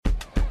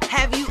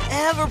Have you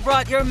ever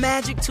brought your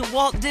magic to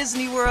Walt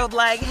Disney World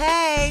like,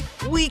 hey,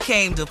 we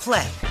came to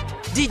play?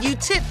 Did you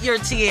tip your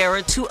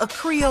tiara to a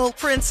Creole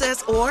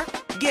princess or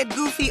get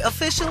goofy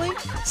officially?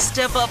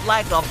 Step up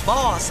like a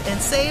boss and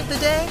save the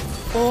day?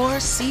 Or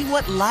see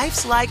what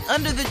life's like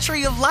under the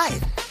tree of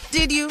life?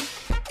 Did you?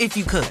 If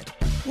you could.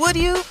 Would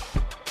you?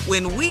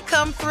 When we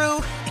come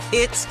through,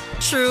 it's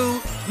true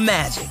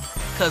magic.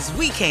 'Cause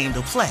we came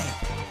to play.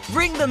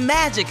 Bring the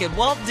magic at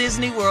Walt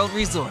Disney World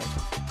Resort.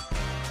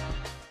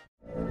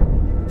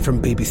 From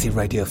BBC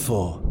Radio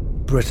 4,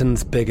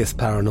 Britain's biggest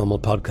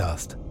paranormal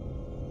podcast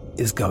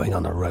is going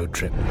on a road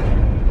trip.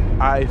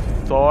 I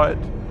thought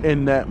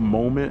in that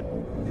moment,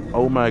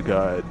 oh my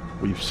God,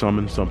 we've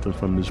summoned something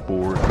from this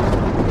board.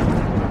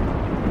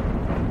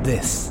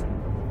 This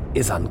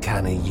is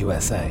Uncanny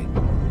USA.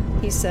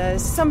 He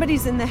says,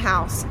 somebody's in the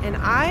house, and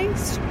I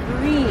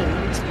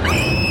screamed.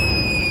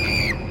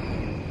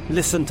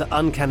 Listen to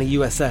Uncanny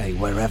USA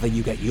wherever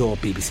you get your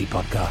BBC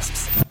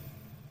podcasts,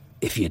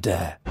 if you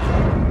dare.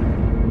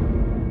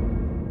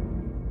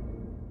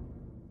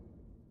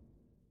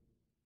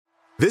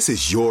 This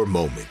is your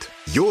moment,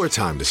 your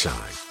time to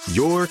shine,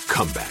 your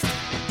comeback.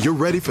 You're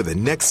ready for the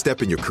next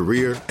step in your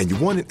career, and you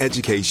want an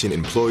education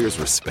employers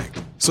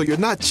respect. So you're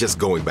not just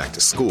going back to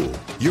school,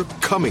 you're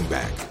coming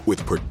back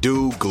with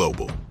Purdue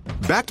Global.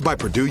 Backed by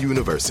Purdue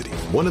University,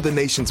 one of the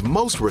nation's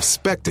most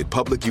respected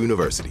public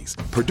universities,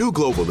 Purdue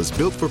Global is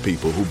built for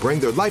people who bring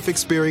their life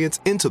experience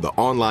into the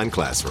online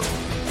classroom.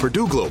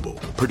 Purdue Global,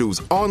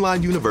 Purdue's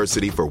online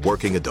university for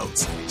working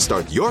adults.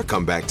 Start your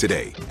comeback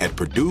today at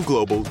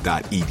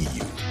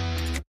purdueglobal.edu.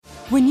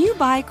 When you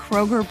buy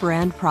Kroger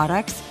brand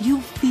products,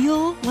 you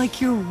feel like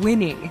you're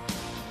winning.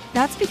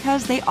 That's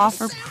because they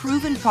offer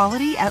proven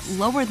quality at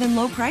lower than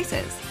low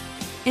prices.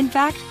 In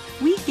fact,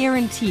 we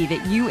guarantee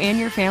that you and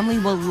your family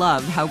will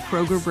love how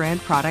Kroger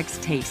brand products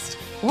taste,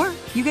 or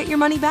you get your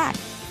money back.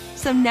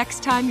 So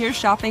next time you're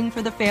shopping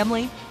for the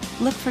family,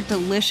 look for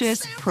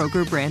delicious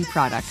Kroger brand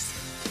products,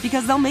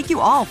 because they'll make you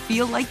all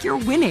feel like you're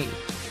winning.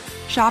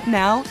 Shop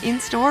now,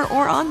 in-store,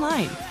 or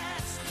online.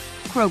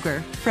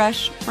 Kroger,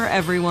 fresh for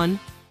everyone.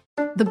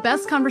 The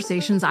best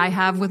conversations I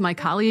have with my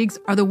colleagues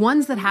are the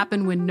ones that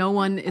happen when no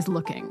one is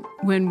looking,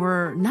 when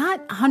we're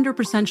not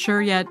 100%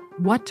 sure yet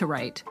what to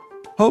write.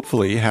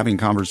 Hopefully, having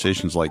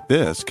conversations like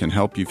this can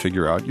help you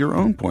figure out your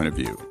own point of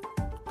view.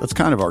 That's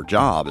kind of our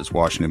job as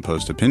Washington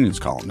Post opinions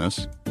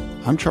columnists.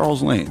 I'm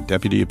Charles Lane,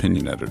 Deputy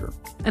Opinion Editor.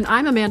 And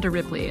I'm Amanda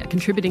Ripley, a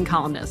contributing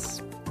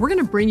columnist. We're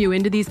going to bring you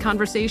into these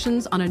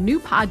conversations on a new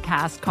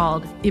podcast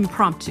called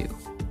Impromptu.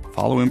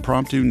 Follow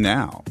Impromptu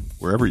now,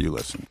 wherever you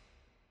listen.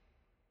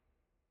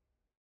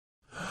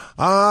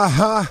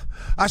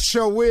 I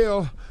sure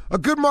will.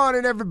 Good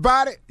morning,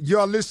 everybody.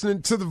 You're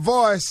listening to The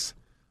Voice.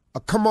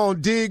 Come on,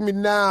 dig me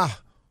now.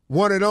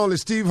 One and only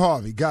Steve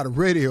Harvey got a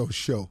radio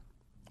show.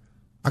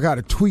 I got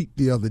a tweet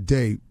the other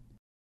day.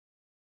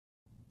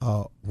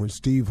 When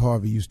Steve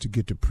Harvey used to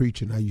get to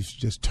preaching, I used to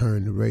just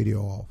turn the radio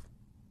off.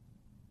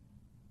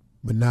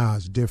 But now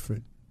it's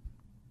different.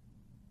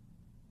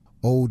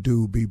 Old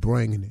dude be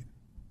bringing it.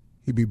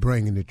 He be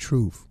bringing the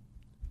truth.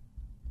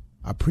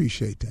 I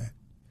appreciate that.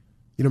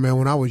 You know, man,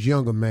 when I was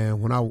younger, man,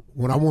 when I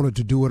wanted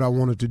to do what I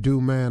wanted to do,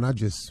 man, I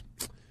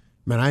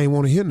ain't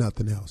want to hear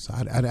nothing else.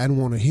 I didn't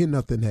want to hear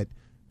nothing that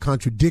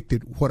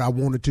contradicted what I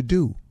wanted to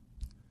do.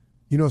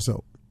 You know,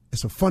 so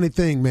it's a funny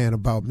thing, man,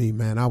 about me,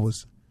 man. I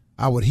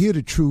would hear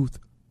the truth.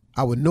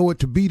 I would know it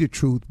to be the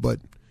truth, but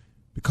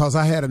because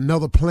I had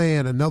another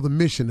plan, another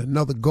mission,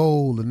 another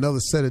goal, another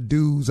set of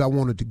dues I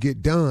wanted to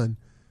get done,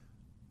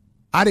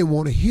 I didn't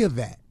want to hear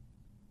that.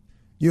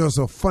 You know,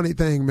 so funny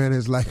thing, man,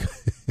 is like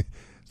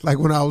like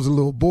when I was a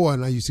little boy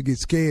and I used to get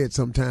scared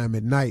sometime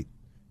at night,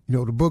 you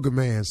know, the booger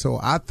man. So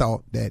I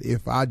thought that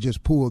if I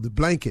just pulled the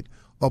blanket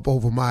up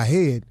over my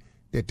head,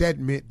 that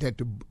meant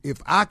that if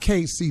I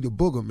can't see the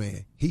booger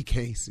man, he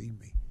can't see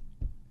me.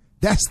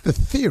 That's the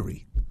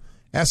theory.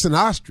 That's an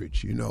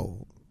ostrich, you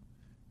know,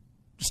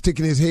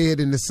 sticking his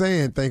head in the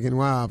sand thinking,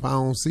 wow, if I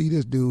don't see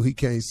this dude, he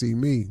can't see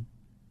me.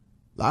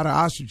 A lot of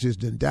ostriches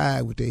done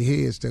died with their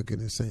head stuck in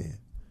the sand.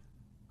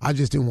 I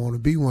just didn't want to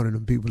be one of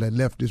them people that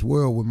left this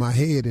world with my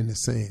head in the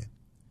sand.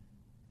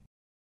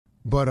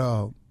 But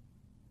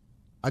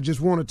I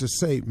just wanted to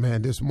say,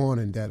 man, this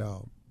morning that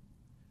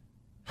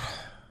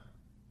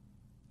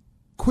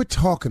quit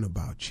talking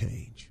about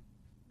change.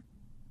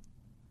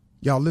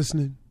 Y'all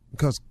listening?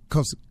 Because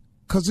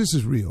this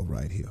is real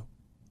right here.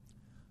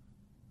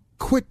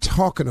 Quit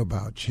talking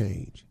about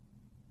change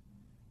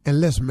and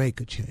let's make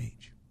a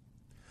change.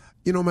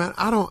 You know, man,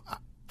 I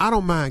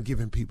don't mind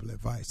giving people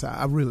advice.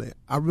 I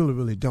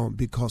really don't,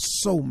 because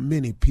so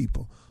many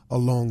people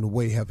along the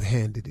way have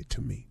handed it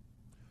to me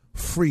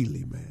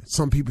freely, man.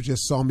 Some people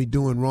just saw me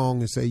doing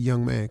wrong and say,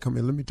 young man, come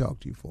here, let me talk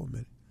to you for a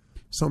minute.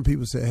 Some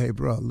people say, hey,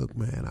 bro, look,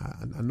 man,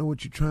 I know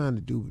what you're trying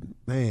to do, but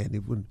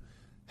man,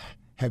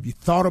 have you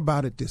thought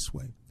about it this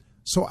way?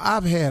 So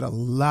I've had a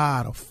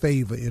lot of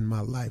favor in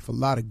my life, a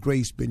lot of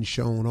grace been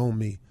shown on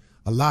me,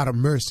 a lot of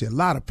mercy, a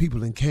lot of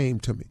people that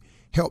came to me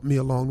helped me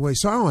along the way.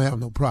 So I don't have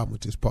no problem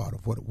with this part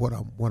of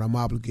what I'm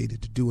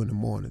obligated to do in the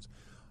mornings.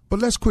 But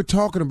let's quit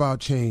talking about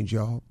change,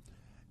 y'all,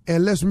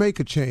 and let's make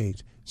a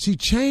change. See,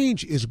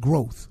 change is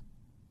growth.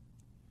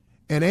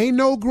 And ain't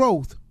no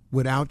growth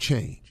without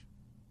change.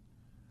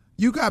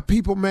 You got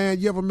people, man,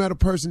 you ever met a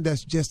person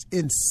that's just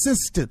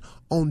insistent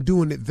on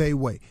doing it their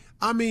way?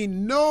 I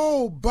mean,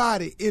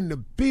 nobody in the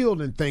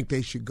building think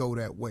they should go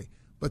that way,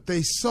 but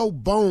they so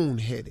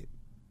boneheaded.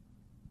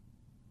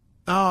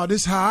 Oh,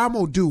 this is how I'm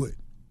going to do it.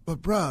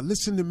 But, bruh,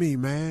 listen to me,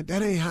 man.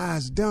 That ain't how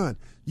it's done.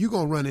 You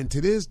going to run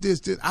into this.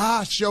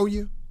 I'll show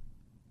you.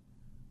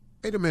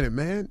 Wait a minute,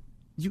 man.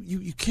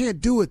 You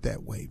can't do it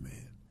that way,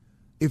 man.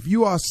 If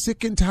you are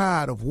sick and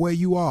tired of where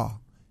you are,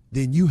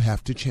 then you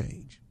have to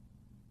change.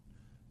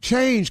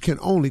 Change can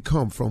only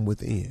come from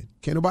within.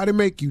 Can't nobody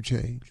make you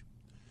change.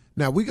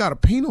 Now, we got a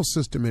penal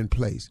system in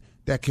place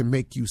that can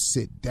make you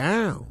sit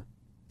down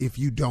if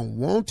you don't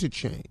want to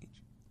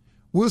change.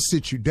 We'll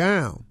sit you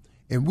down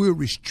and we'll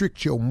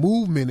restrict your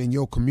movement and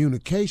your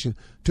communication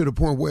to the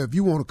point where if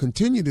you want to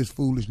continue this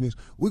foolishness,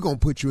 we're going to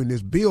put you in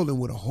this building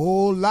with a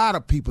whole lot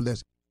of people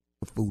that's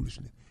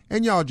foolishness.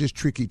 And y'all just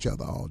trick each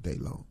other all day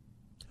long.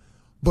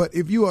 But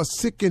if you are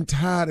sick and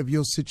tired of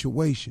your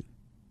situation,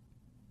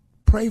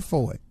 pray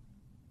for it.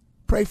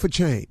 Pray for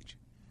change.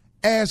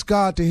 Ask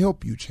God to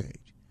help you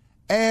change.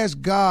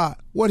 Ask God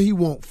what he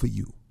wants for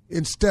you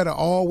instead of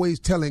always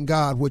telling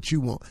God what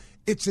you want.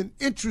 It's an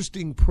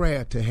interesting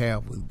prayer to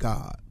have with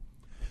God.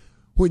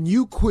 When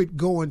you quit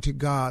going to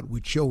God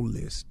with your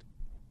list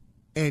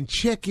and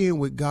check in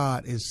with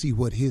God and see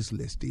what his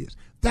list is,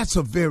 that's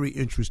a very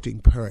interesting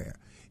prayer.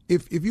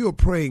 If you're a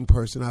praying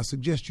person, I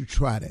suggest you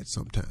try that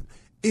sometime.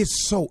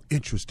 It's so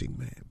interesting,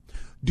 man.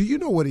 Do you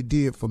know what it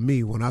did for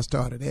me when I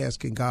started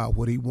asking God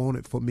what he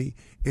wanted for me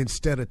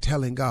instead of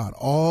telling God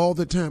all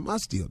the time? I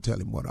still tell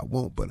him what I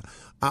want, but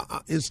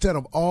instead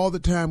of all the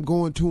time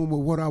going to him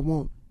with what I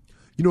want,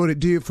 you know what it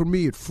did for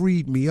me? It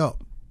freed me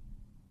up.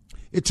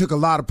 It took a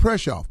lot of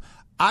pressure off.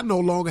 I no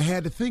longer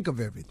had to think of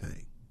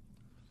everything.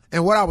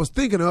 And what I was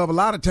thinking of a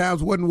lot of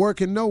times wasn't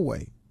working no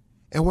way.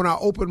 And when I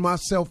opened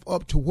myself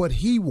up to what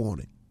he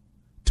wanted,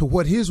 to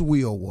what his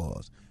will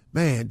was,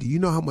 man, do you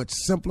know how much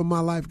simpler my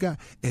life got?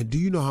 And do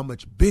you know how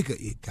much bigger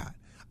it got?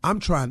 I'm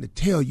trying to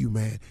tell you,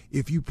 man,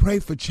 if you pray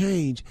for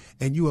change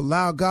and you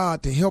allow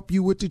God to help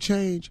you with the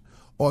change,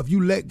 or if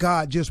you let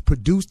God just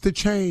produce the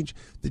change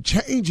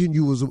in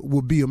you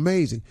will be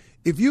amazing.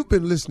 If you've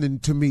been listening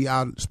to me,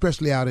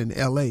 especially out in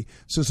L.A.,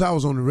 since I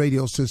was on the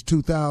radio since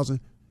 2000,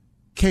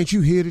 can't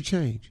you hear the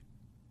change?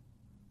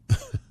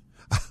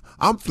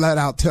 I'm flat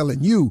out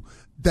telling you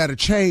that a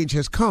change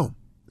has come.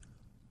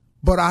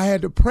 But I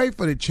had to pray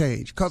for the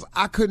change because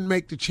I couldn't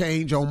make the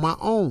change on my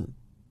own.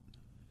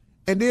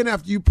 And then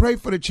after you pray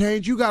for the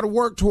change, you got to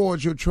work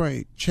towards your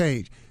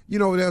change. You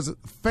know, there's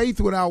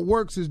faith without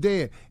works is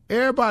dead.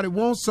 Everybody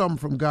wants something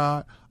from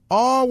God,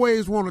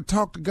 always want to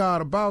talk to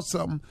God about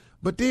something,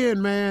 but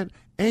then, man,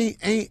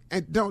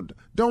 don't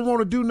want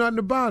to do nothing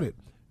about it.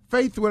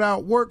 Faith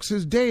without works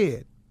is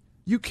dead.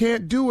 You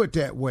can't do it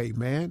that way,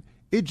 man.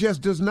 It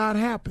just does not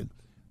happen.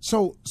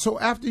 So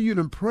after you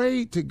done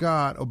prayed to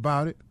God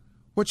about it,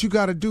 what you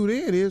got to do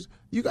then is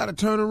you got to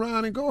turn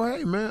around and go,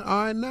 hey, man,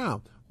 all right,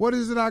 now, what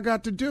is it I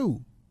got to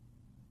do?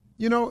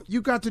 You know,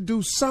 you got to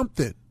do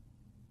something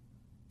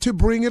to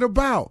bring it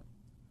about.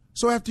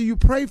 So after you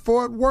pray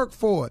for it, work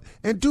for it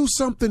and do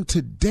something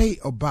today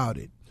about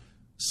it.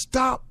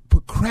 Stop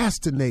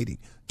procrastinating.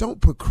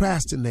 Don't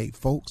procrastinate,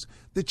 folks.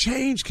 The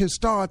change can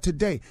start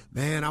today.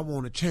 Man, I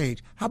want to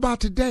change. How about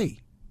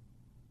today?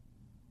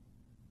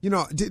 You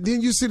know,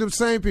 didn't you see them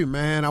same people?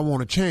 Man, I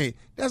want to change.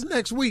 That's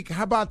next week.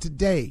 How about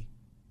today?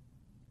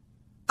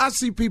 I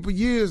see people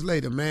years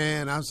later,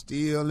 man, I'm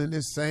still in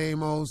this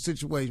same old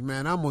situation,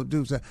 man. I'm going to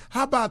do something.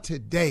 How about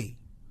today?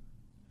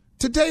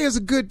 Today is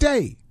a good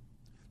day.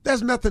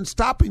 There's nothing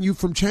stopping you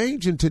from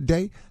changing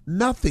today.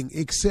 Nothing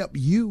except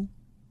you.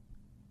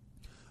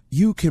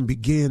 You can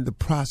begin the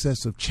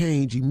process of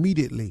change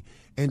immediately.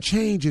 And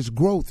change is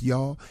growth,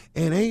 y'all.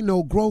 And ain't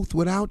no growth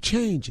without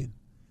changing.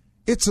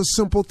 It's a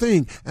simple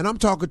thing. And I'm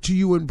talking to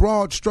you in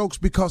broad strokes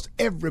because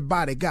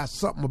everybody got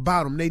something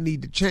about them they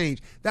need to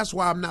change. That's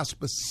why I'm not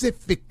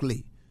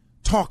specifically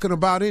talking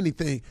about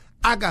anything.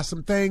 I got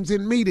some things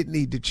in me that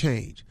need to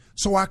change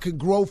so I can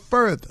grow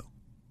further.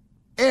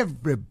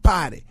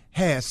 Everybody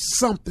has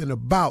something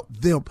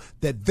about them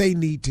that they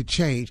need to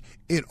change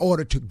in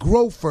order to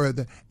grow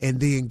further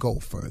and then go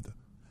further.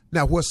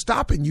 Now, what's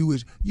stopping you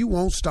is you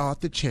won't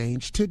start the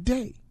change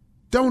today.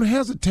 Don't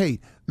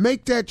hesitate.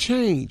 Make that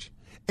change.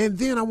 And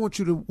then I want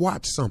you to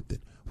watch something.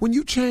 When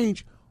you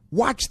change,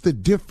 watch the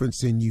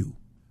difference in you.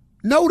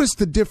 Notice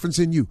the difference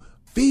in you.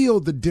 Feel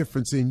the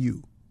difference in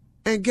you.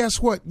 And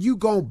guess what? You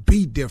gonna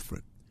be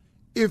different.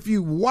 If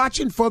you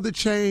watching for the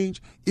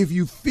change, if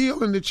you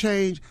feeling the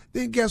change,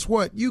 then guess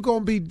what? You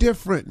gonna be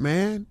different,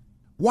 man.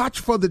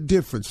 Watch for the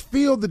difference.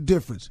 Feel the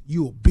difference.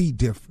 You'll be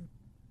different.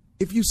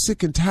 If you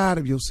sick and tired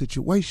of your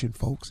situation,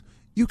 folks,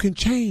 you can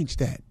change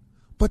that.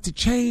 But the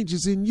change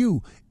is in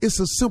you. It's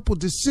a simple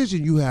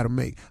decision you had to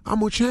make.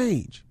 I'm going to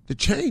change. The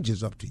change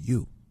is up to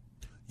you.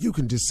 You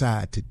can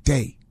decide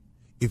today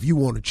if you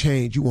want to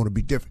change, you want to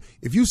be different.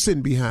 If you're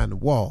sitting behind the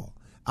wall,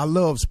 I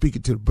love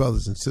speaking to the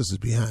brothers and sisters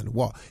behind the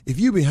wall. If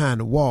you behind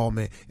the wall,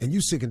 man, and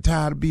you sick and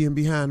tired of being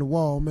behind the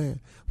wall,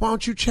 man, why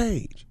don't you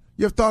change?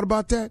 You ever thought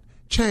about that?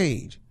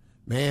 Change.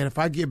 Man, if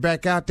I get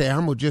back out there,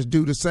 I'm going to just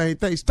do the same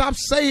thing. Stop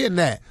saying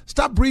that.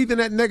 Stop breathing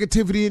that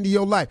negativity into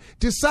your life.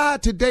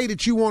 Decide today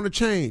that you want to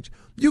change.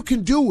 You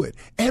can do it.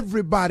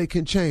 Everybody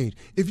can change.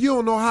 If you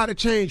don't know how to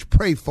change,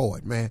 pray for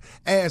it, man.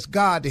 Ask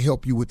God to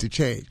help you with the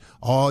change.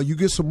 Oh, you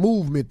get some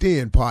movement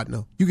then,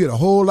 partner. You get a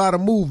whole lot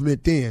of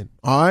movement then.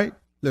 All right?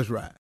 Let's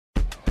ride.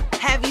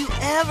 Have you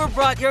ever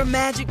brought your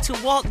magic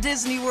to Walt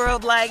Disney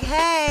World like,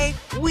 hey,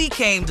 we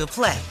came to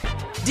play?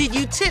 Did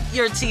you tip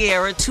your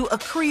tiara to a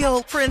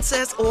Creole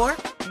princess or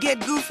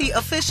get goofy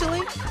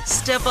officially?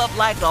 Step up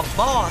like a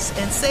boss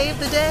and save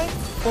the day?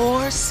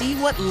 Or see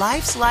what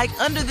life's like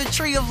under the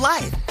tree of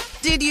life?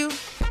 Did you?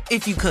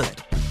 If you could.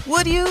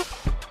 Would you?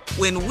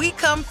 When we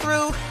come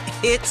through,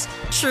 it's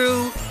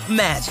true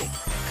magic.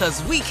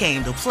 'Cause we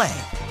came to play.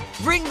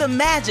 Bring the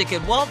magic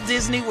at Walt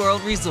Disney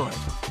World Resort.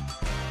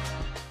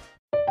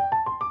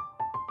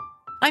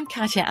 I'm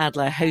Katya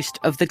Adler, host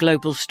of The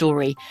Global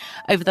Story.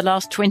 Over the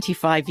last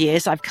 25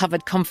 years, I've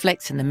covered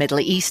conflicts in the Middle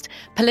East,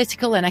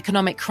 political and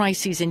economic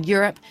crises in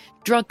Europe,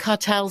 drug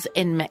cartels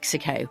in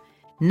Mexico.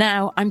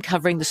 Now I'm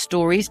covering the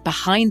stories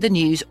behind the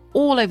news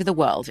all over the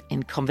world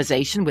in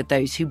conversation with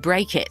those who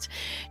break it.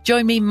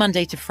 Join me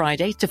Monday to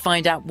Friday to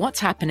find out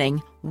what's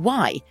happening,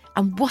 why,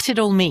 and what it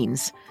all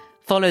means.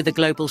 Follow The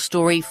Global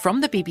Story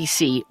from the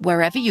BBC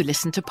wherever you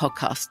listen to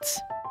podcasts.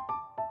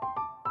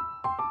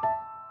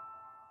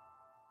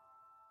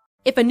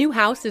 If a new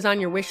house is on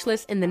your wish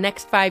list in the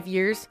next 5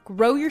 years,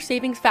 grow your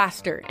savings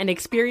faster and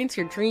experience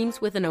your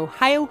dreams with an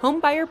Ohio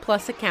Homebuyer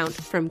Plus account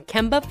from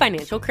Kemba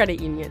Financial Credit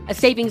Union. A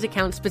savings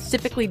account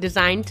specifically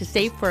designed to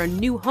save for a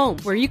new home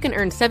where you can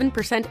earn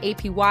 7%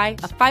 APY,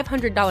 a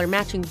 $500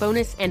 matching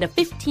bonus, and a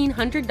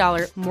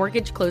 $1,500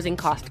 mortgage closing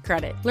cost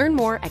credit. Learn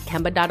more at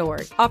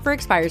Kemba.org. Offer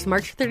expires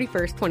March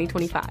 31st,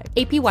 2025.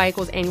 APY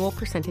equals annual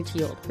percentage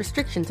yield.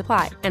 Restrictions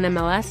apply.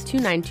 NMLS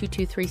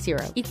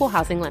 292230. Equal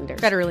housing lender.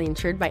 Federally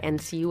insured by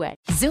NCUA.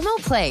 Xumo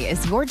Play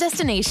is your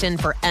destination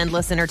for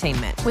endless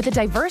entertainment. With a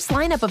diverse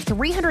lineup of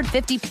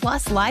 350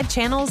 plus live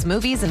channels,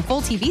 movies, and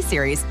full TV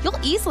series, you'll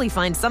easily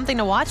find something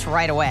to watch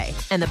right away.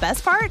 And the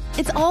best part?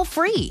 It's all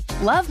free.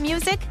 Love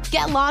music?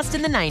 Get lost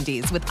in the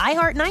 90s with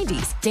iHeart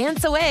 90s,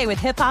 dance away with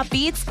hip-hop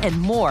beats, and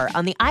more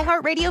on the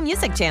iHeartRadio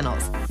music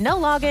channels. No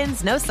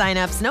logins, no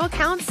signups, no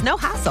accounts, no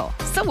hassle.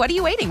 So what are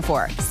you waiting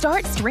for?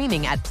 Start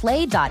streaming at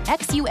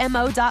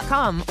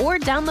play.xumo.com or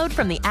download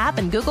from the app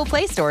and Google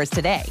Play stores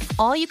today.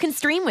 All you can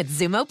stream with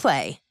Xumo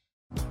Play.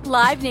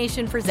 Live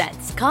Nation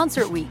presents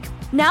Concert Week.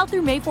 Now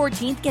through May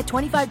 14th, get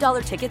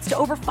 $25 tickets to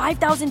over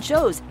 5,000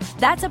 shows.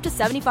 That's up to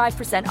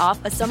 75%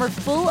 off a summer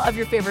full of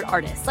your favorite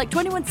artists like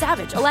 21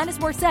 Savage, Alanis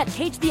Morissette,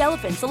 Cage the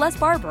Elephant, Celeste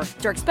Barber,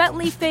 Dierks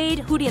Bentley, Fade,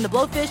 Hootie and the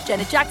Blowfish,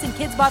 Janet Jackson,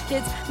 Kids Bop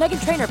Kids,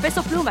 Meghan Trainor,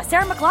 Bissell Pluma,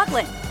 Sarah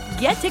McLachlan.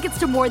 Get tickets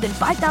to more than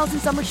 5,000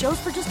 summer shows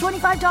for just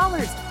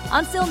 $25.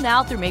 Until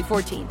now through May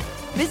 14th.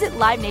 Visit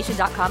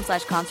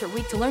LiveNation.com/Concert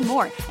Week to learn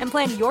more and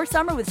plan your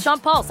summer with Sean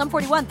Paul, Sum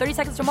 41, 30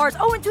 Seconds to Mars,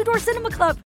 and Two Door Cinema Club.